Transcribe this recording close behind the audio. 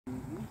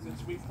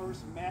since we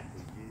first met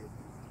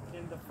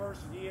in the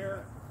first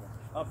year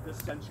of this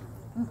century.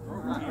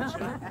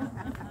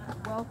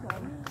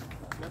 Welcome.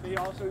 Let me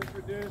also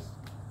introduce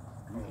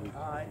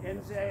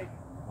Enze,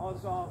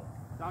 also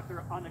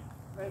Dr.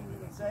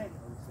 Anakwenze,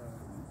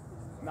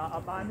 na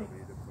Abani,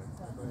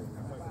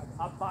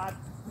 Abad,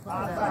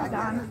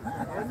 Abadan.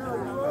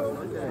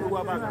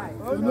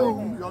 No,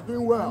 you're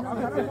doing well.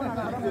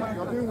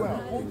 You're doing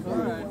well.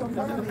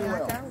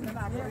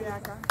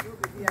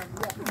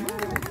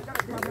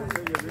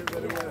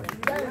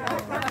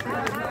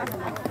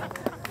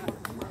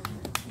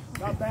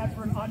 Not bad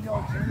for an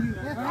annual tree.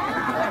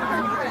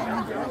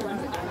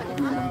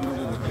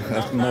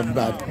 That's not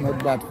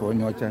bad for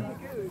Nyocha.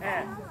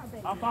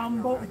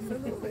 Abambo,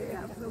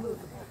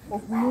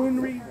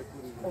 Okununri,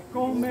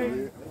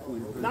 Okome,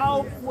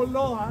 Now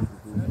Woloha,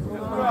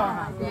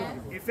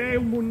 Ife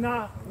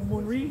Umuna,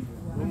 Umunri.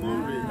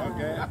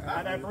 Okay.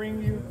 And I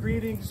bring you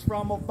greetings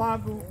from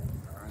Obagu,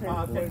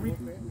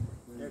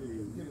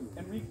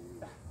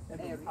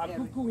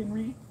 Akuku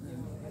Enri,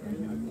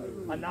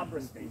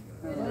 Anambra State.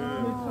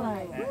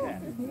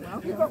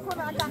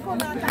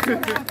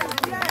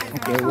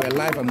 Okay, we're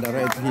live and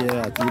direct here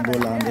at Igbo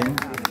Landing.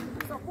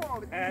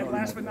 And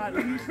last but not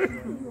least,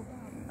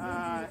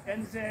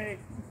 Enze,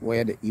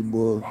 where the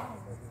Igbo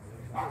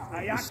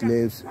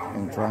slaves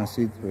in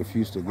transit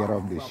refused to get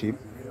off the ship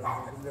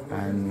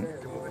and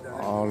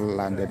all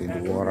landed in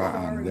the water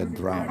and get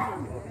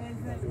drowned.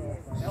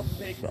 So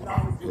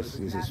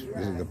this is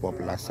the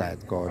popular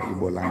site called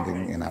Igbo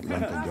Landing in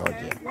Atlanta,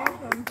 Georgia.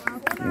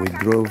 We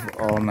drove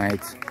all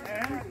night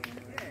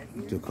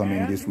to come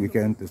in this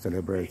weekend to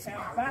celebrate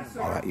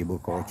our Igbo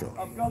culture.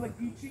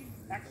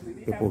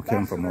 People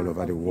came from all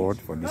over the world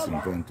for this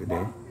event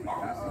today.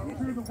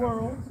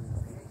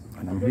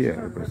 And I'm here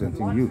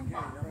representing you.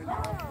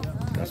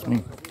 That's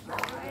me.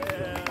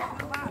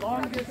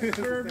 Longest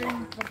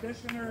serving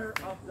commissioner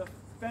of the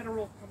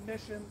Federal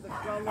Commission, the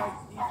Gullah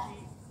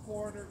Geechee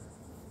Corridor,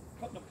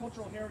 the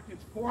Cultural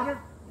Heritage Corridor.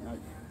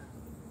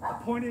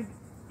 Appointed,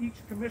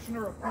 each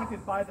commissioner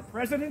appointed by the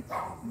president.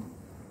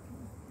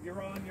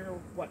 You're on your,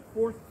 what,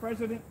 fourth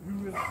president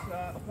who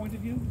has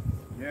appointed you?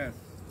 Yes.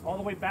 All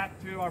the way back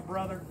to our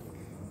brother.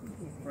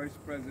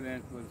 First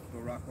president was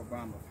Barack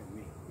Obama for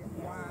me.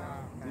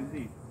 Wow.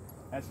 Indeed.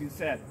 As you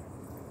said,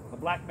 a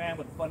black man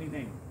with a funny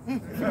name.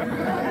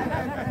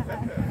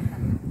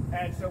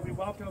 And so we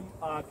welcome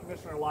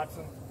Commissioner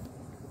Lotson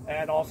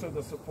and also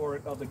the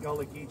support of the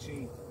Gullah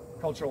Geechee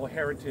Cultural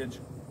Heritage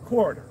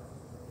Corridor.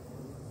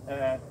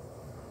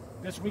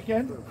 This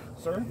weekend,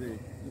 sir?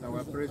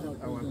 Our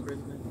president.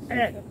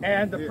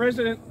 And the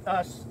president,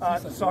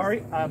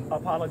 sorry, I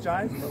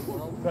apologize.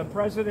 The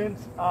president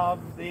of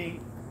the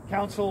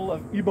Council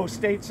of Igbo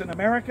States in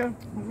America.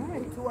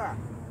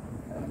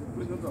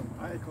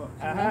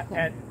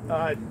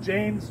 And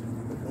James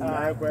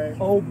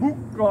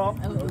Obuka.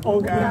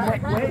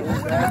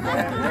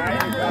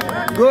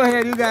 Go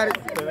ahead, you got it.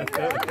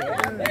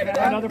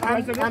 Another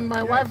president. And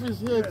my wife is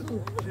here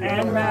too.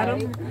 And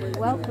madam.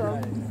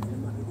 Welcome.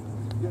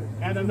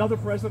 And another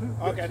president.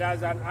 Okay,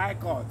 that's an high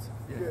court.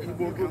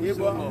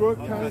 Igbo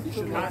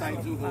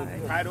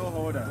title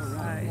holders.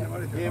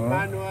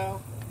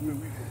 Emmanuel.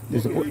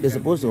 They're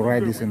supposed to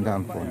write this in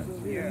down for me.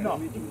 No.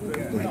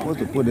 They're supposed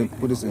to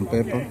put this in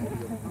paper.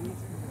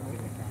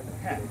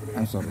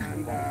 I'm sorry. I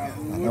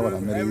know what I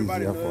made it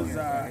easier for you.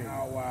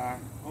 Our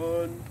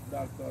own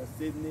Dr.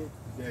 Sidney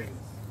Davis.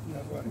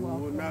 We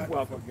will not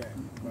forget,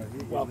 but he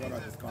is one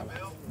of the scholars.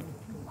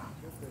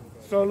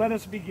 So let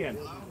us begin.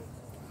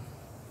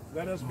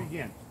 Let us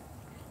begin.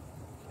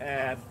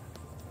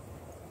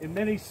 In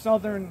many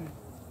southern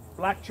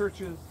black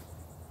churches,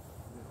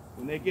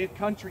 when they get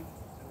country,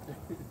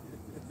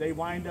 they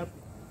wind up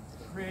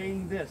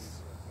praying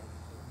this: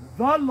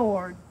 the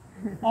Lord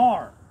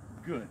are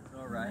good.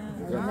 All right.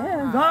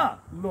 Amen. The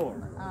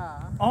Lord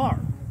are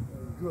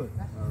good.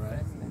 All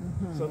right.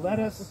 So let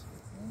us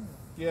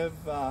give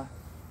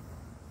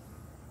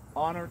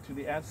honor to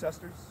the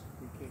ancestors.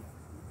 Okay.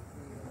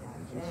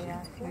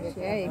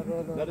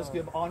 Let us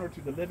give honor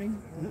to the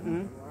living.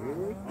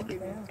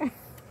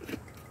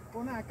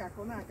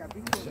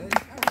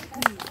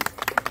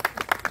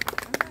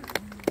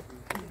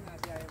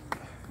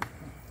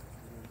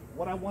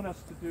 What I want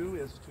us to do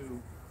is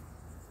to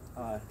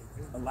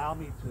allow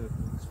me to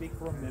speak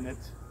for a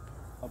minute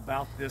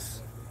about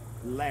this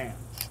land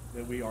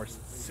that we are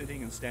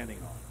sitting and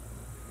standing on.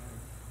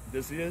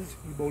 This is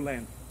Igbo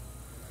land.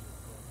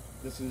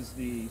 This is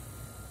the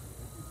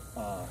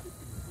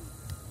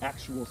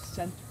actual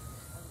center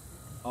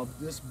of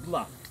this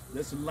bluff,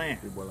 this land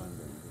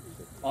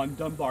on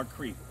Dunbar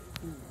Creek.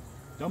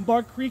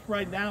 Dunbar Creek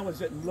right now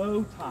is at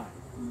low tide.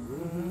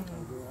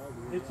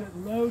 It's at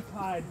low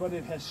tide, but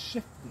it has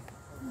shifted.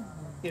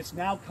 It's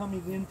now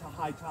coming into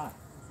high tide.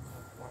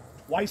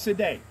 Twice a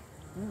day.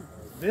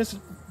 This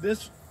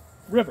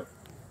river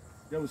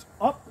goes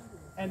up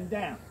and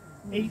down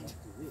 8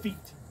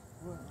 feet.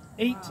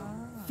 8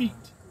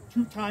 feet,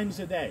 2 times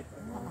a day.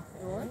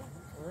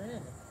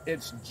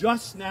 It's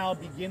just now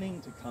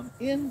beginning to come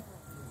in,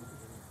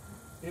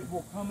 It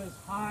will come as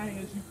high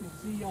as you can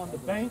see on the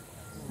bank,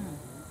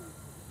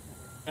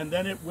 and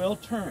then it will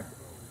turn.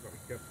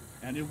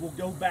 And it will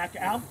go back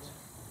out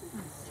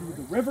to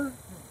the river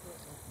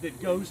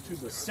that goes to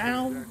the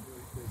sound,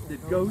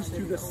 that goes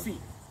to the sea.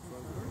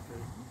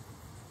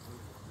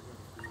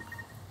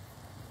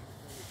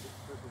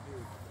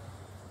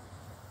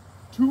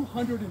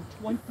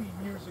 "220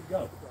 years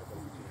ago,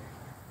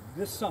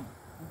 this summer,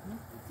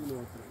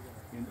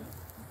 in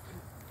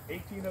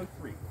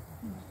 1803,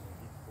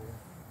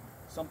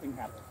 something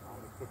happened.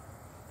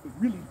 It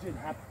really did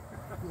happen.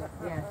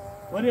 Yes.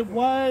 But it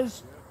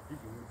was,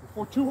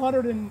 for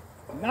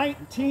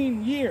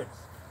 219 years,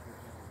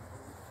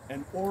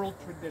 an oral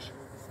tradition.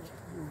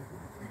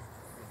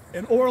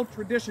 An oral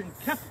tradition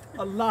kept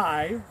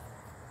alive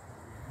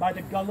by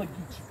the Gullah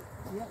Geechee,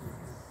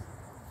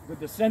 the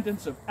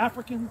descendants of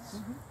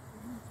Africans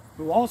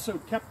who also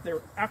kept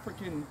their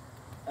African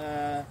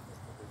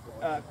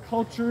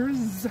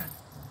cultures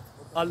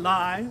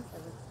alive.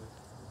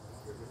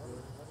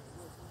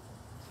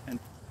 And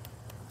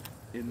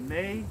in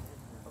May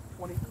of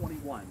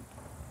 2021,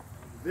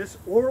 this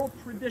oral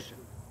tradition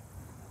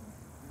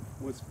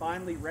was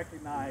finally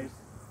recognized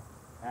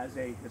as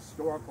a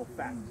historical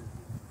fact.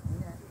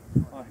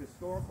 A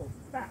historical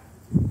fact,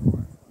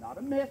 not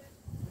a myth,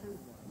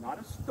 not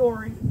a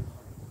story,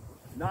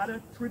 not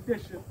a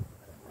tradition.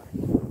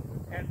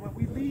 And when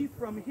we leave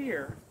from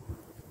here,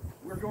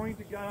 we're going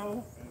to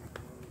go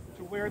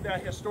to where the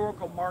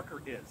historical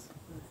marker is,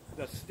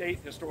 the state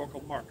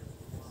historical marker.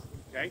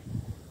 Okay?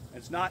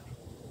 It's not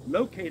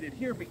located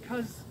here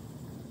because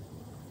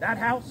that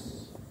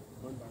house,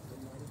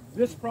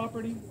 this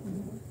property,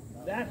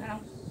 that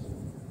house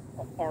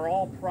are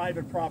all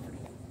private property.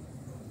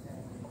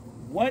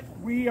 What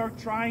we are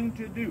trying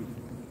to do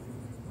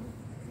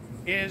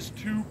is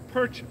to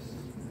purchase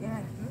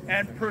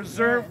and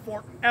preserve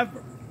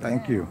forever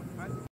Thank you.